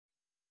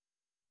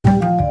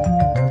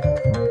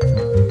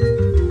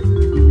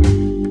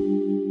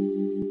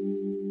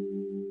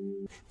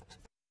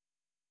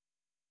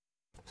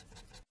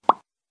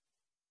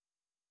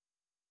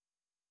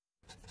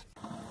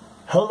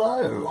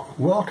Hello,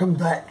 welcome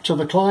back to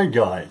the Clyde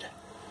Guide.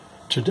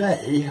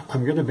 Today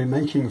I'm going to be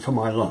making for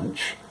my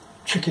lunch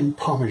chicken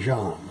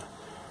parmesan,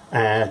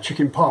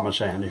 chicken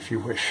parmesan if you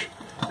wish,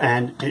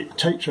 and it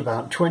takes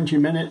about 20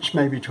 minutes,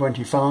 maybe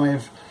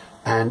 25,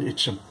 and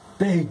it's a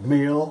big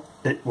meal.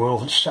 It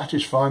will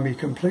satisfy me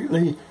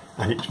completely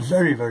and it's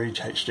very, very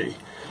tasty.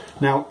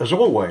 Now, as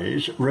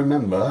always,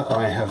 remember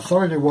I have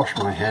thoroughly washed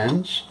my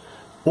hands.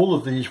 All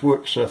of these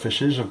work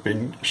surfaces have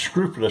been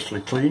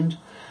scrupulously cleaned,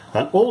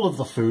 and all of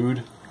the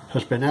food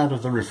has been out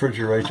of the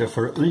refrigerator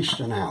for at least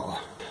an hour.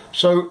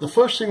 So the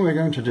first thing we're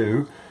going to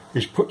do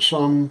is put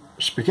some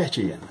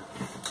spaghetti in.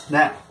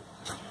 Now,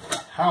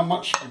 how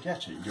much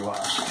spaghetti, you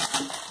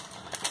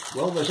ask?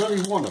 Well, there's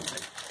only one of me,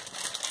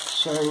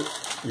 so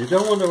you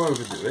don't want to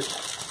overdo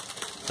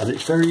it, and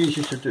it's very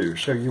easy to do.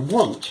 So you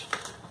want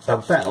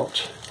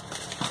about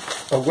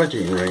a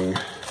wedding ring,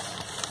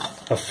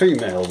 a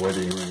female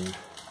wedding ring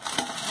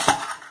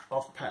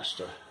of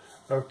pasta.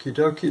 Okie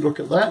dokie,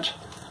 look at that.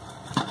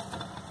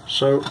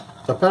 So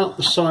about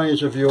the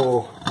size of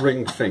your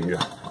ring finger.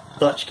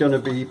 That's going to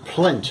be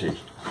plenty.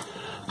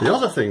 The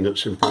other thing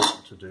that's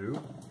important to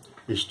do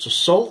is to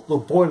salt the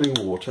boiling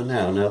water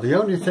now. Now the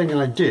only thing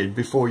I did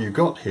before you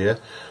got here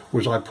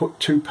was I put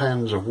 2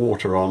 pans of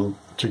water on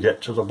to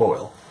get to the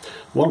boil.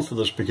 One for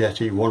the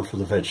spaghetti, one for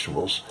the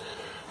vegetables.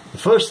 The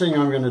first thing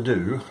I'm going to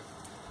do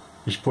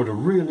is put a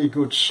really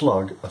good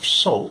slug of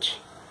salt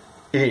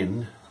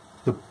in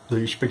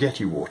the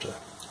spaghetti water.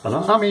 And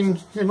I mean,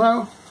 you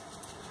know,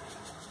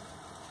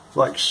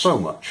 like so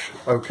much,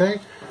 okay?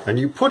 And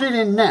you put it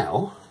in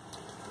now,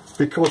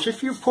 because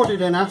if you put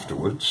it in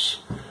afterwards,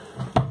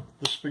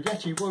 the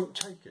spaghetti won't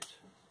take it.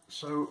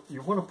 So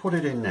you want to put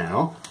it in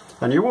now,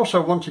 and you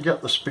also want to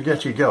get the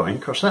spaghetti going,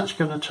 because that's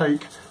going to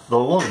take the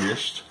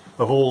longest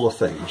of all the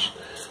things.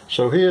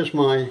 So here's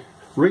my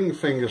ring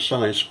finger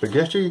size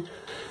spaghetti.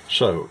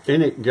 So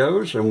in it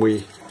goes, and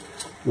we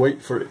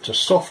wait for it to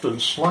soften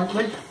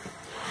slightly.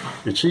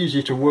 It's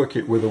easy to work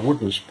it with a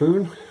wooden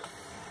spoon.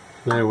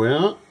 There we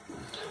are.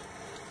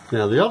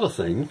 Now the other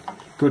thing,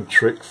 good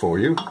trick for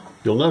you,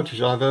 you'll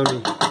notice I've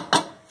only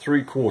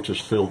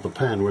 3/4 filled the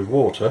pan with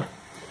water.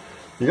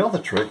 The other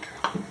trick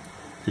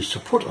is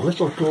to put a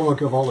little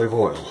glug of olive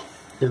oil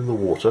in the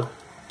water,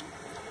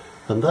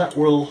 and that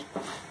will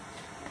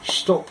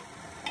stop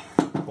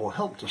or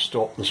help to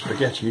stop the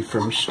spaghetti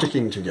from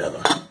sticking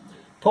together.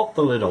 Pop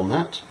the lid on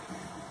that.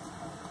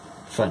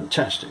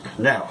 Fantastic.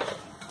 Now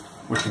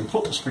we can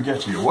put the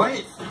spaghetti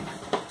away.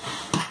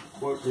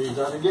 Won't need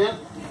that again.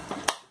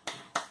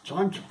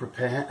 Time to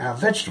prepare our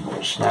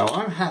vegetables. Now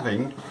I'm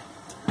having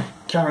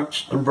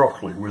carrots and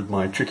broccoli with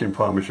my chicken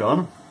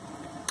parmesan.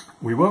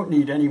 We won't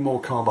need any more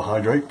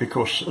carbohydrate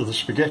because the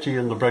spaghetti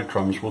and the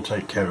breadcrumbs will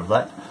take care of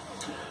that.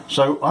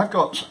 So I've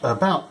got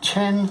about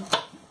 10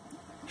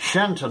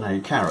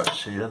 Chantonay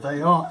carrots here.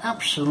 They are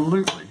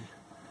absolutely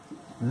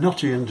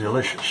nutty and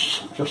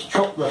delicious. Just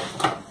chop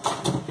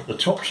the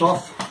tops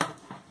off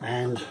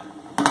and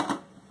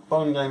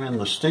bung them in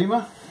the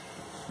steamer.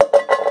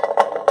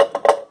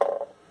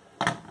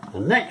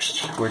 And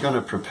next we're going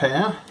to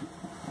prepare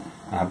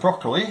our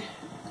broccoli,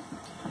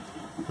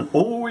 and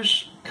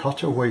always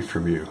cut away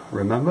from you,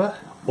 remember,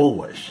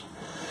 always.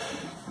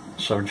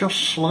 So just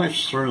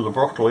slice through the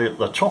broccoli at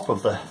the top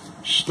of the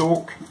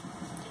stalk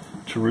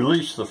to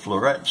release the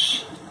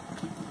florets,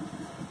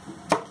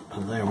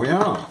 and there we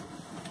are.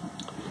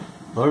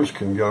 Those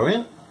can go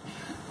in.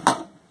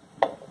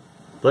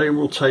 They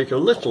will take a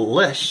little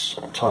less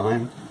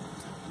time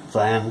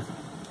than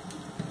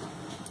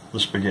the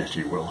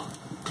spaghetti will.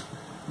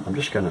 I'm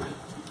just going to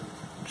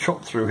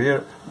chop through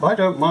here. I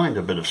don't mind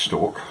a bit of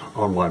stalk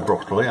on my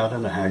broccoli. I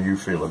don't know how you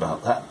feel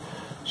about that.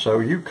 So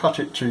you cut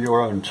it to your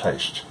own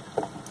taste.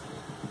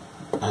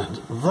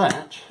 And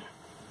that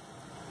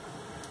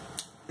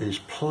is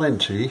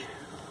plenty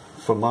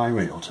for my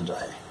meal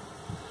today.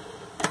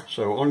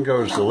 So on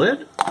goes the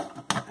lid,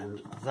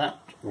 and that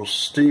will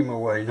steam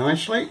away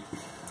nicely.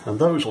 And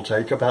those will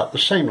take about the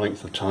same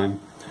length of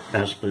time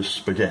as the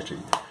spaghetti.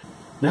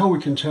 Now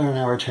we can turn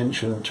our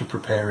attention to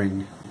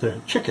preparing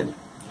the chicken.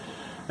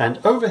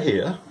 And over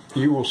here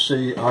you will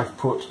see I've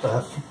put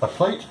a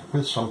plate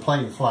with some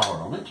plain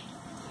flour on it,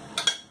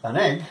 an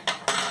egg,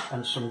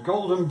 and some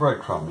golden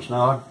breadcrumbs.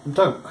 Now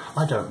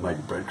I don't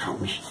make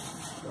breadcrumbs,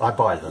 I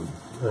buy them,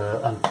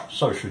 and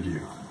so should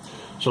you.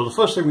 So the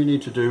first thing we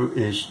need to do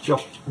is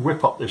just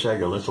whip up this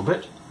egg a little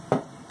bit.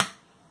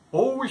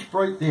 Always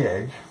break the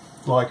egg,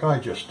 like I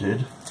just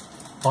did,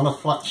 on a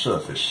flat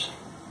surface.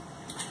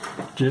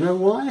 Do you know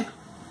why?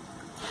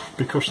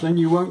 Because then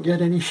you won't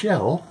get any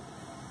shell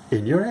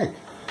in your egg.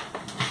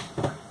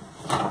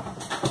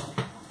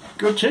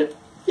 Good tip?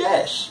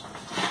 Yes.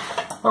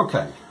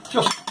 Okay,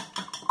 just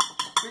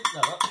beat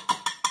that up.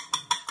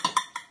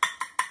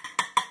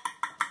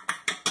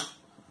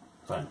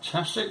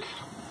 Fantastic.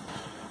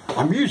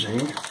 I'm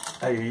using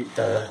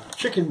a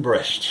chicken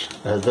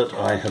breast that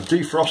I have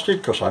defrosted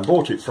because I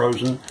bought it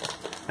frozen,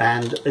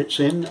 and it's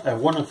in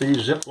one of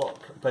these Ziploc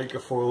Baker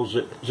foil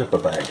zipper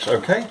bags,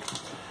 okay?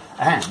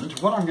 And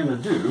what I'm going to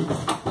do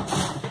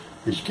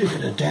is give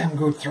it a damn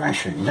good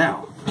thrashing.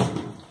 Now,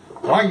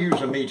 I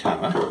use a meat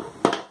hammer.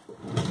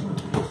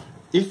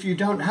 If you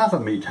don't have a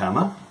meat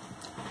hammer,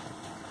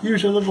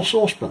 use a little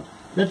saucepan.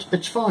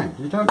 It's fine,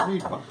 you don't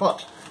need one,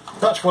 but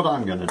that's what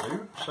I'm going to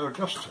do, so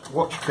just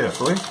watch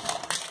carefully,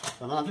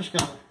 and I'm just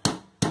going to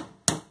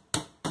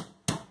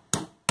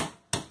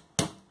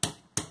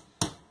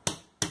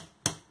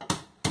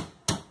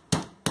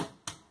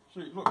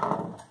see,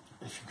 look,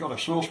 if you've got a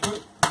saucepan,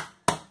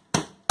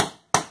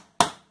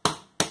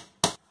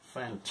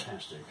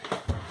 fantastic,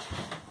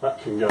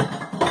 that can go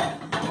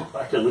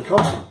back in the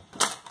coffee.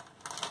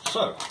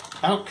 So,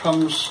 out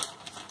comes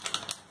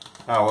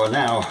our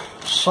now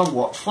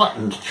somewhat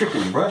flattened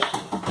chicken breast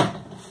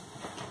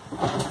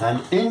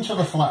and into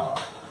the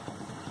flour.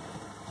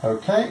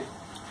 Okay,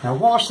 now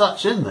whilst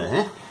that's in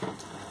there,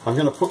 I'm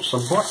going to put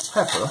some black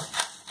pepper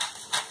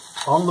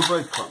on the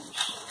breadcrumbs.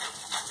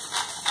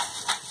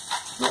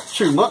 Not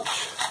too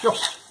much,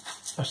 just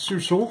a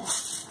sousou.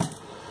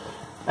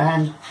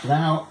 And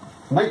now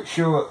make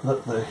sure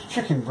that the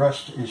chicken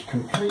breast is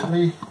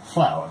completely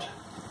floured.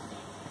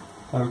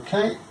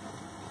 Okay,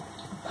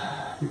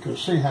 you can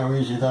see how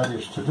easy that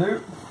is to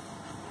do.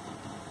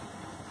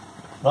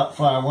 That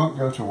flour won't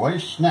go to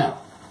waste. Now,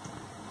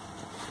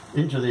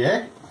 into the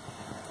egg.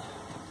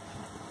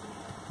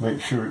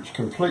 Make sure it's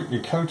completely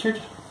coated.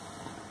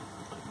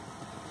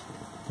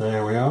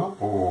 There we are.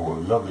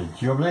 Oh, lovely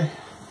jubbly.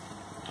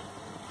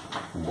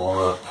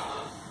 Wallop.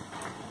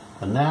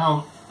 And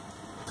now,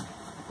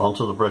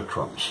 onto the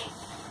breadcrumbs.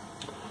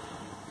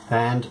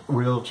 And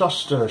we'll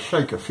just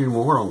shake a few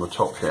more on the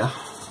top here.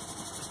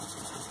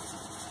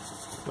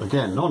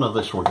 Again, none of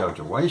this will go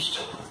to waste.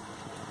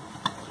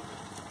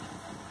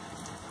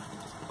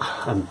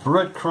 And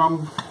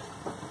breadcrumb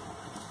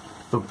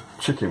the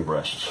chicken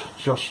breast,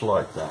 just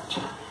like that.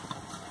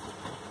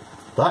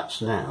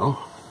 That's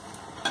now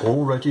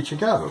all ready to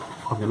go.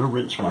 I'm going to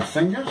rinse my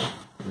fingers.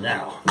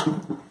 Now,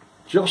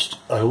 just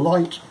a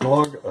light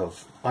glug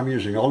of, I'm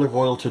using olive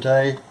oil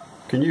today. You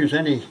can use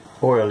any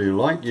oil you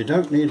like. You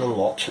don't need a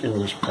lot in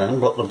this pan,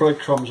 but the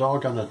breadcrumbs are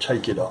going to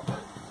take it up.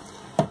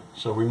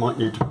 So we might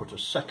need to put a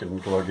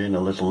second glug in a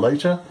little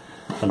later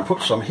and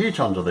put some heat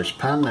under this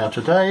pan. Now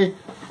today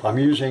I'm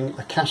using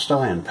a cast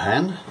iron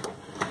pan.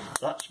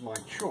 That's my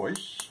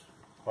choice.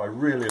 I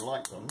really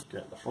like them.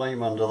 Get the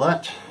flame under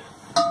that.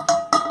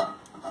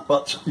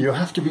 But you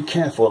have to be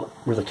careful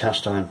with a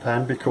cast iron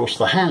pan because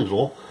the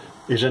handle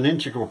is an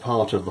integral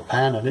part of the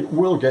pan and it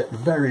will get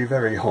very,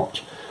 very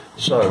hot.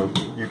 So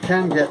you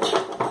can get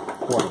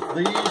one of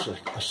these,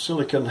 a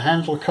silicone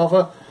handle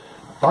cover.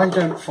 I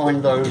don't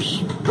find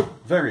those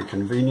very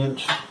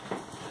convenient.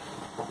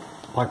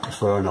 I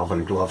prefer an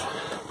oven glove.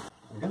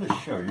 I'm going to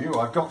show you,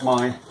 I've got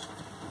my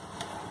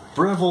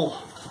Breville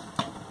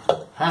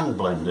hand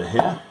blender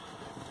here.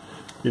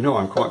 You know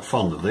I'm quite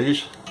fond of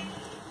these,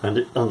 and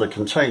the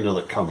container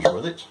that comes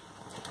with it.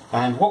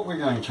 And what we're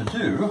going to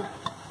do,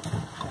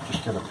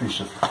 just get a piece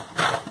of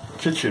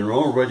kitchen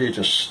roll ready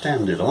to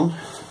stand it on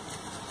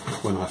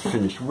when I've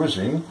finished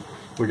whizzing.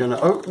 We're going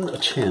to open a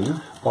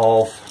tin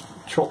of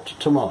chopped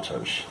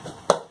tomatoes,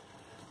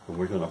 and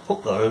we're going to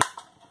put those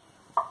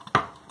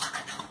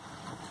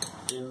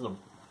in the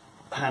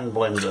hand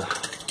blender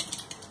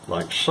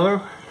like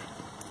so.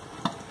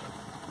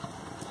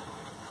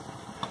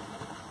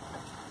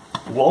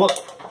 Wallop,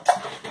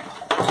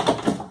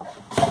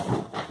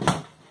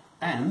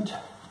 and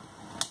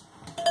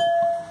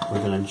we're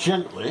going to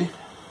gently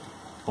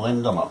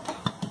blend them up.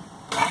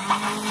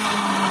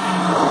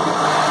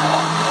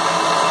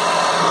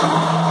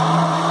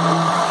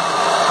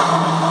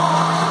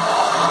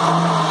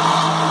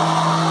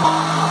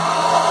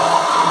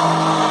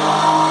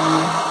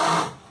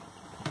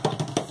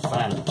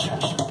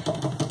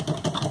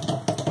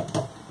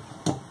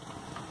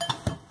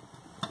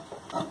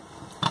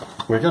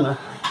 We're going to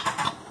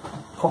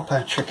pop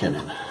our chicken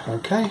in,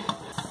 okay?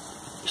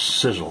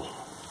 Sizzle.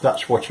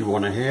 That's what you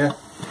want to hear.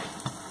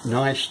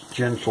 Nice,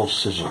 gentle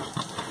sizzle.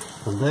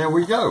 And there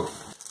we go.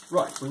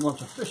 Right, we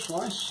want a fish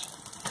slice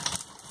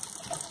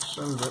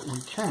so that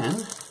we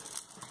can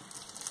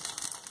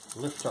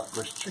lift up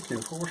this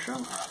chicken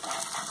portion.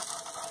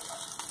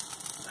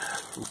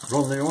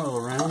 Run the oil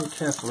around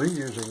carefully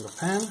using the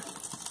pan.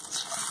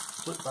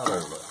 Flip that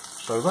over.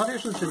 So that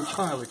isn't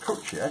entirely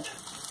cooked yet.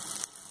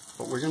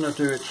 But we're going to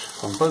do it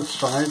on both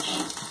sides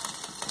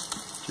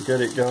to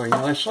get it going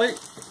nicely.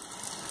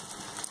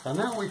 And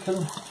now we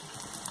can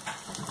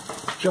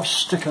just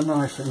stick a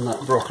knife in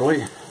that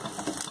broccoli.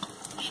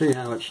 See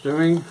how it's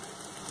doing.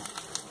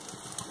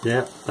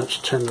 Yeah, that's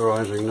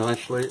tenderising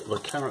nicely. The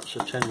carrots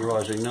are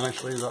tenderising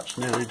nicely. That's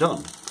nearly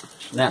done.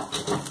 Now,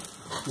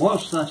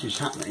 whilst that is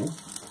happening,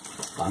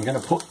 I'm going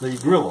to put the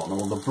grill on,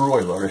 or the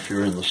broiler if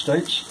you're in the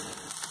States.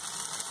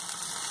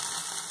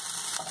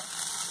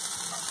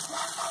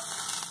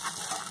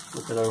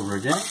 Flip it over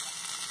again.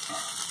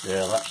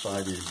 Yeah, that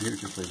side is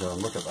beautifully done.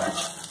 Look at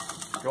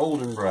that.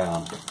 Golden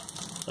brown.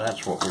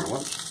 That's what we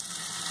want.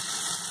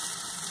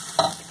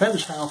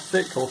 Depends how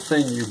thick or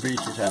thin you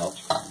beat it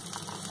out.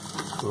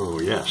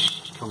 Oh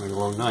yes, it's coming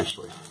along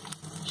nicely.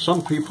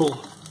 Some people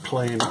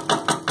claim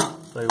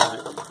they like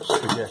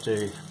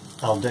spaghetti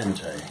al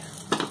dente.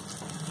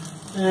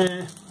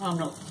 I'm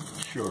not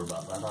sure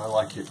about that. I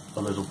like it a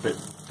little bit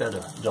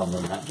better done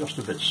than that, just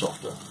a bit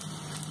softer.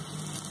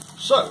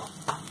 So,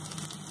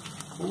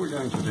 what we're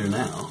going to do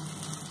now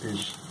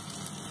is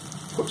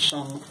put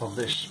some of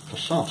this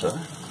passata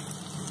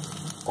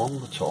on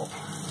the top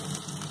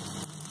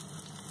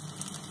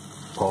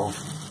of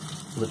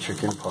the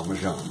chicken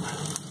parmesan.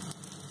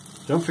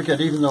 Don't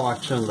forget, even though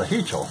I've turned the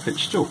heat off,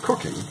 it's still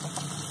cooking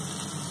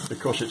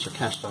because it's a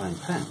cast iron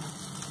pan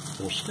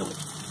or skillet.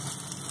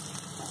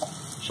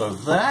 So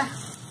there.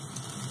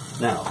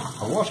 Now,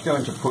 I was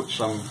going to put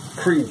some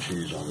cream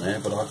cheese on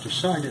there, but I've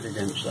decided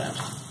against that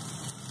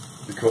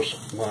because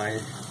my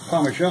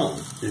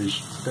Parmesan is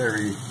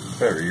very,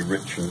 very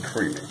rich and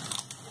creamy.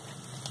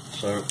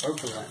 So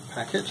open that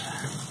packet,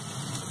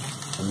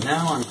 and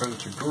now I'm going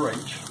to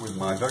grate with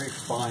my very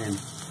fine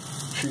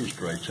cheese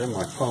grater,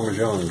 my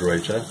Parmesan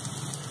grater,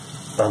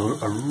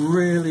 a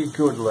really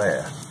good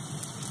layer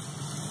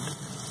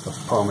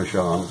of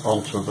Parmesan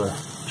onto the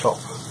top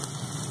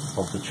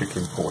of the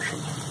chicken portion.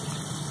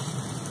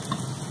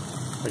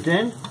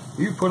 Again,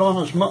 you put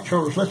on as much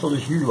or as little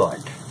as you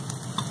like.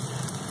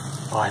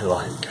 I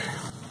like.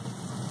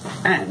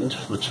 And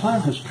the time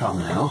has come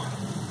now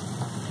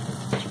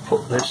to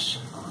put this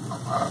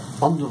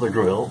under the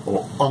grill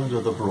or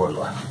under the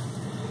broiler.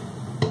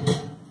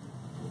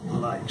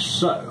 Like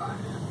so.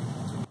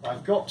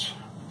 I've got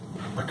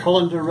a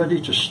colander ready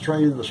to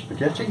strain the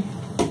spaghetti.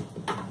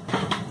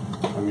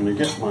 I'm going to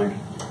get my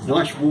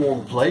nice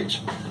warm plate.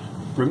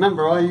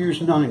 Remember, I use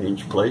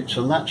 9-inch plates,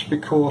 and that's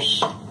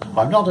because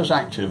I'm not as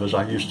active as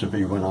I used to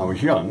be when I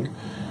was young,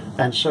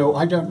 and so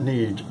I don't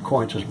need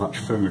quite as much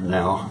food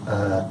now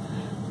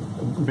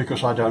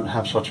because I don't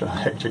have such a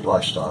hectic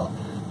lifestyle.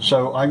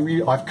 So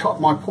I've cut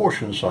my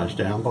portion size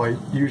down by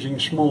using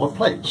smaller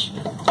plates.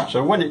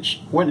 So when it's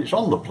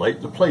on the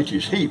plate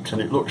is heaped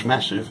and it looks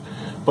massive,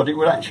 but it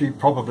would actually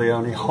probably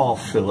only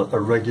half fill a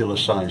regular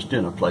sized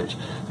dinner plate.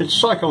 It's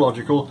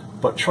psychological,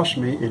 but trust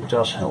me, it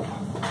does help.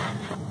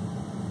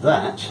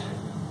 That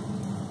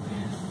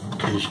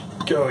is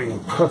going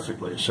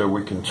perfectly, so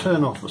we can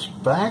turn off this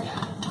bag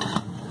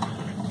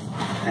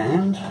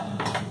and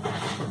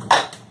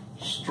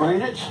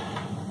strain it.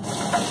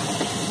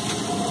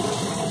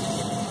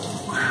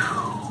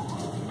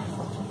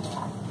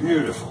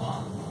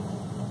 Beautiful.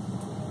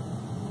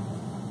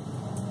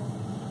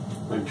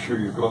 Make sure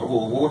you've got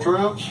all the water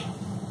out,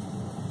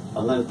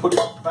 and then put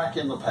it back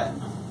in the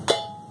pan.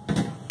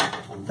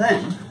 And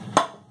then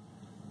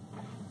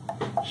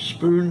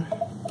spoon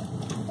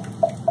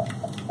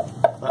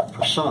that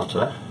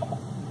passata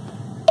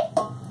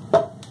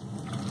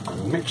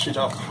and mix it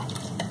up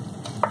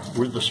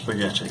with the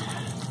spaghetti.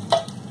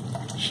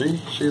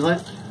 See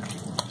that?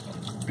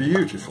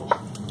 Beautiful.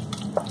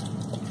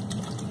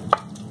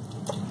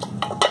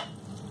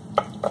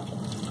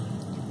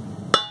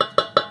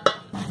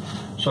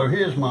 So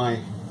here's my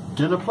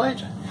dinner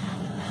plate.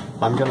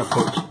 I'm going to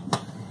put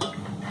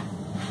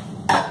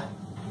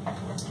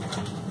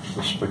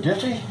the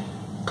spaghetti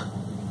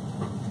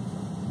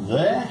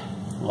there,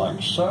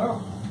 like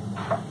so.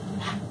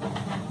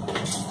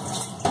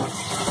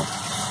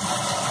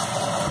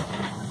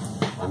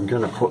 I'm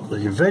going to put the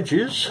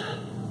veggies.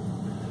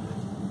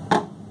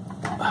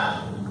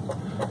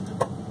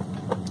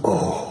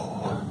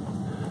 Oh,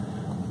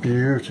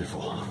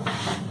 beautiful.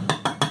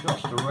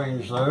 Just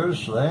arrange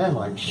those there,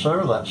 like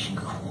so. That's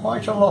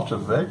quite a lot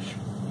of veg,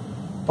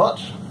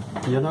 but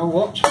you know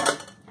what?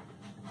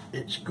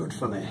 It's good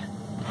for me.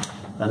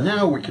 And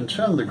now we can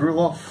turn the grill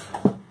off,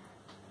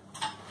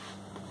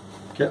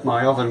 get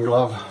my oven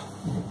glove.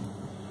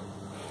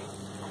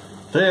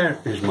 There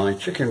is my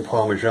chicken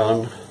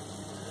parmesan.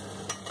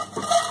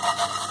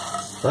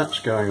 That's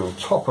going on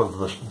top of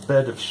this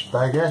bed of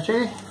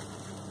spaghetti.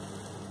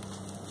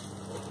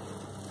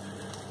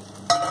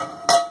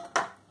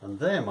 And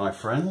there, my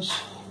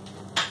friends,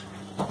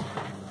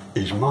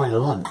 is my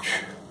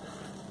lunch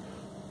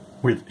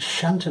with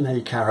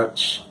Chantonay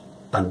carrots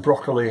and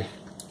broccoli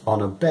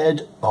on a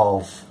bed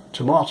of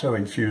tomato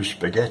infused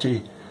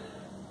spaghetti,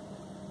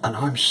 and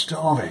I'm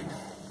starving.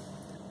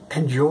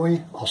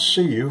 Enjoy. I'll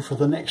see you for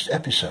the next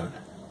episode.